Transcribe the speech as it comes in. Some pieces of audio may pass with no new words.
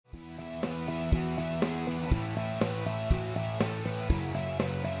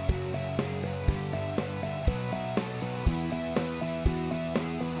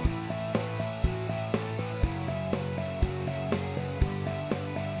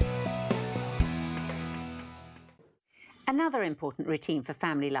Another important routine for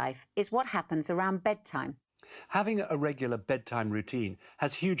family life is what happens around bedtime. Having a regular bedtime routine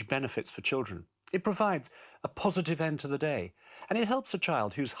has huge benefits for children. It provides a positive end to the day, and it helps a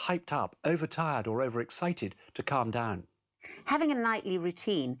child who's hyped up, overtired or overexcited to calm down. Having a nightly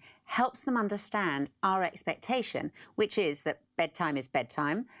routine helps them understand our expectation, which is that bedtime is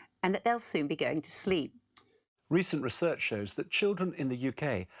bedtime and that they'll soon be going to sleep. Recent research shows that children in the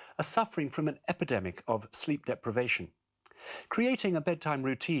UK are suffering from an epidemic of sleep deprivation. Creating a bedtime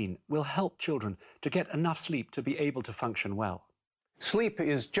routine will help children to get enough sleep to be able to function well. Sleep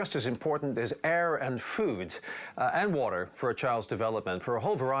is just as important as air and food and water for a child's development for a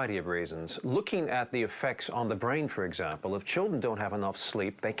whole variety of reasons. Looking at the effects on the brain, for example, if children don't have enough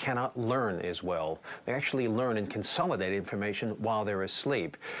sleep, they cannot learn as well. They actually learn and consolidate information while they're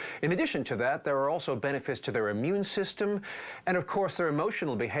asleep. In addition to that, there are also benefits to their immune system, and of course their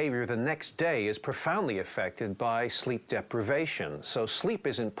emotional behavior the next day is profoundly affected by sleep deprivation. So sleep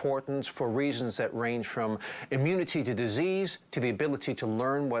is important for reasons that range from immunity to disease, to the ability to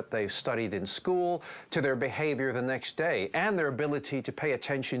learn what they've studied in school, to their behavior the next day, and their ability to pay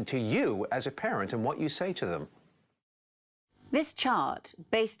attention to you as a parent and what you say to them. This chart,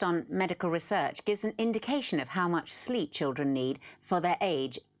 based on medical research, gives an indication of how much sleep children need for their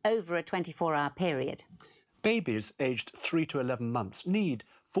age over a 24-hour period. Babies aged 3 to 11 months need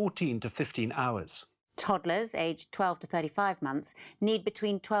 14 to 15 hours. Toddlers aged 12 to 35 months need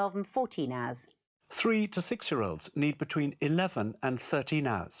between 12 and 14 hours. 3 to 6-year-olds need between 11 and 13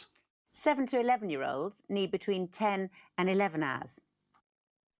 hours. 7 to 11-year-olds need between 10 and 11 hours.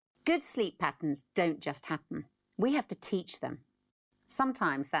 Good sleep patterns don't just happen. We have to teach them.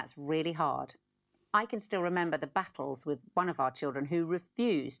 Sometimes that's really hard. I can still remember the battles with one of our children who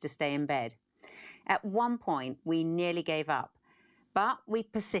refused to stay in bed. At one point, we nearly gave up, but we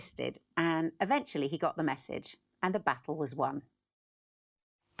persisted, and eventually he got the message, and the battle was won.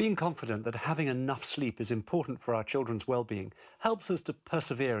 Being confident that having enough sleep is important for our children's well-being helps us to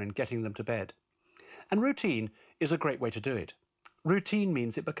persevere in getting them to bed. And routine is a great way to do it. Routine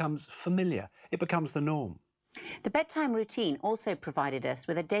means it becomes familiar, it becomes the norm. The bedtime routine also provided us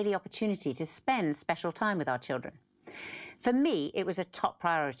with a daily opportunity to spend special time with our children. For me, it was a top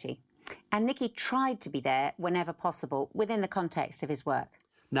priority, and Nicky tried to be there whenever possible within the context of his work.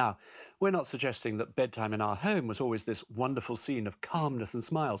 Now, we're not suggesting that bedtime in our home was always this wonderful scene of calmness and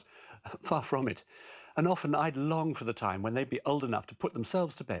smiles. Far from it. And often I'd long for the time when they'd be old enough to put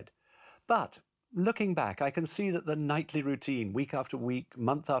themselves to bed. But looking back, I can see that the nightly routine, week after week,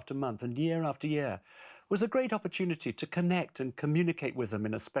 month after month, and year after year, was a great opportunity to connect and communicate with them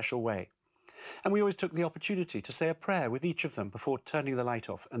in a special way. And we always took the opportunity to say a prayer with each of them before turning the light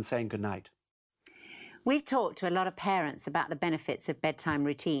off and saying goodnight. We've talked to a lot of parents about the benefits of bedtime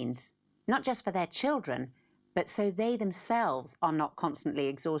routines, not just for their children, but so they themselves are not constantly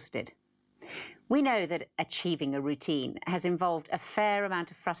exhausted. We know that achieving a routine has involved a fair amount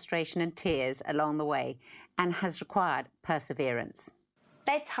of frustration and tears along the way and has required perseverance.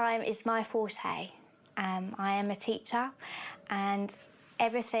 Bedtime is my forte. I am a teacher and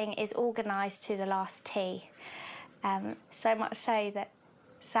everything is organised to the last T. So much so that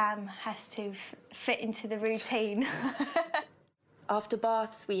Sam has to fit into the routine. After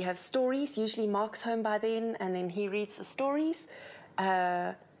baths, we have stories. Usually Mark's home by then, and then he reads the stories.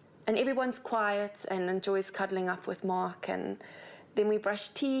 And everyone's quiet and enjoys cuddling up with Mark. And then we brush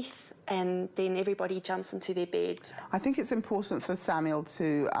teeth, and then everybody jumps into their bed. I think it's important for Samuel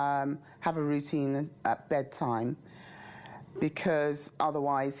to have a routine at bedtime, because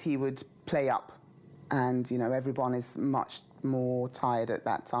otherwise he would play up. And, you know, everyone is much more tired at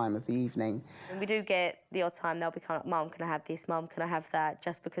that time of the evening. And we do get the odd time they'll be kind of, Mum, can I have this? Mum, can I have that?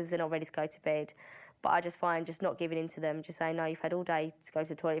 Just because they're not ready to go to bed. But I just find just not giving in to them, just saying, no, you've had all day to go to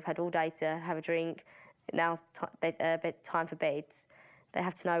the toilet, you've had all day to have a drink, now's time for beds. They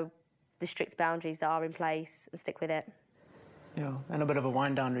have to know the strict boundaries that are in place and stick with it. Yeah, and a bit of a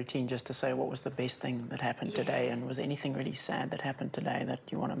wind-down routine just to say what was the best thing that happened today, and was anything really sad that happened today that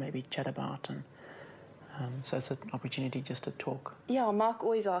you want to maybe chat about. And so it's an opportunity just to talk. Yeah, Mark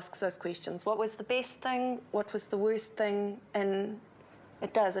always asks those questions. What was the best thing? What was the worst thing? And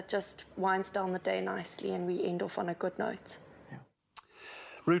it does. It just winds down the day nicely and we end off on a good note. Yeah.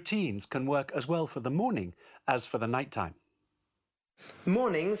 Routines can work as well for the morning as for the nighttime.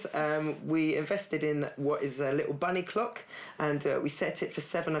 Mornings, we invested in what is a little bunny clock, and we set it for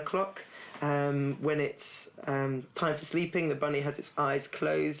 7 o'clock. When it's time for sleeping, the bunny has its eyes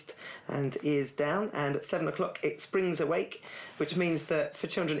closed and ears down, and at 7 o'clock it springs awake, which means that for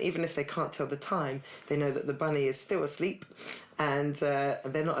children, even if they can't tell the time, they know that the bunny is still asleep, and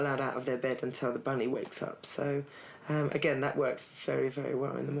they're not allowed out of their bed until the bunny wakes up. So again, that works very, very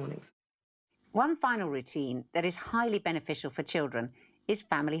well in the mornings. One final routine that is highly beneficial for children is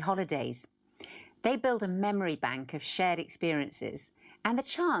family holidays. They build a memory bank of shared experiences and the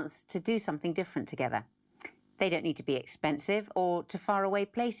chance to do something different together. They don't need to be expensive or to faraway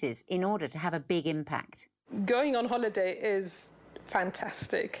places in order to have a big impact. Going on holiday is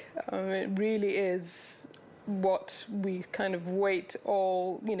fantastic. It really is what we kind of wait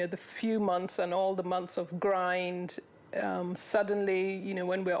all, the few months and all the months of grind. Suddenly,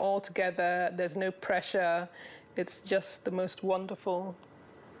 when we're all together, there's no pressure. It's just the most wonderful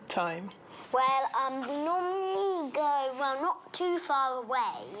time. Well, we normally go, not too far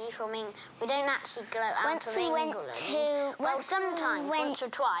away. We don't actually go out of England. Sometimes, once or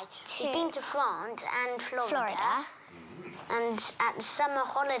twice. We've been to France and Florida. And at the summer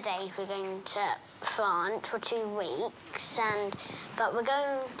holidays, we're going to France for 2 weeks. But we're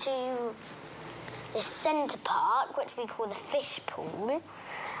going to this centre park, which we call the fish pool.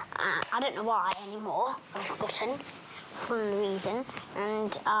 I don't know why anymore. I've forgotten for the reason.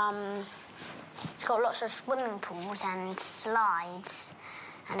 And it's got lots of swimming pools and slides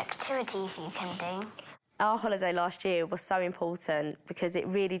and activities you can do. Our holiday last year was so important because it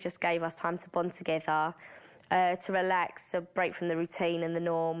really just gave us time to bond together, to relax, to break from the routine and the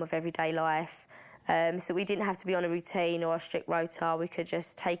norm of everyday life. So we didn't have to be on a routine or a strict rota. We could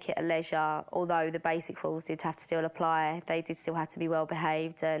just take it at leisure, although the basic rules did have to still apply. They did still have to be well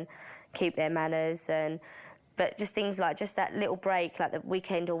behaved and keep their manners. But just things like just that little break, like the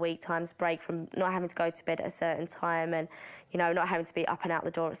weekend or week times break from not having to go to bed at a certain time and, not having to be up and out the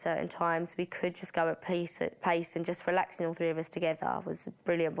door at certain times. We could just go at pace and just relaxing all three of us together was a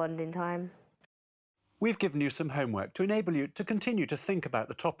brilliant bonding time. We've given you some homework to enable you to continue to think about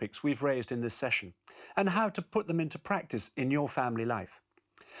the topics we've raised in this session and how to put them into practice in your family life.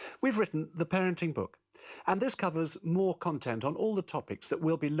 We've written the parenting book, and this covers more content on all the topics that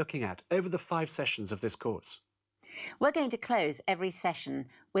we'll be looking at over the 5 sessions of this course. We're going to close every session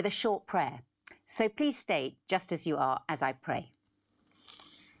with a short prayer, so please stay just as you are as I pray.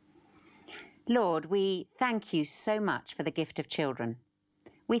 Lord, we thank you so much for the gift of children.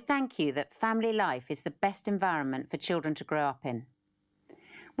 We thank you that family life is the best environment for children to grow up in.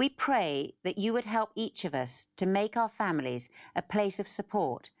 We pray that you would help each of us to make our families a place of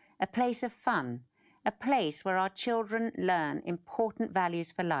support, a place of fun, a place where our children learn important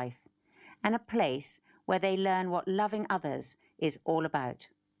values for life, and a place where they learn what loving others is all about.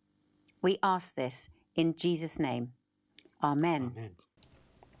 We ask this in Jesus' name. Amen. Amen.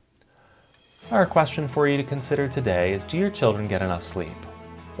 Our question for you to consider today is, do your children get enough sleep?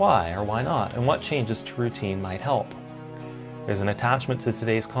 Why or why not? And what changes to routine might help? There's an attachment to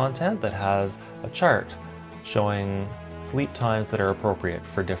today's content that has a chart showing sleep times that are appropriate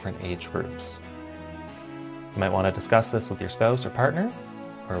for different age groups. You might want to discuss this with your spouse or partner,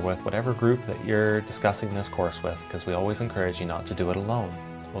 or with whatever group that you're discussing this course with, because we always encourage you not to do it alone.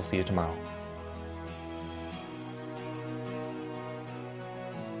 We'll see you tomorrow.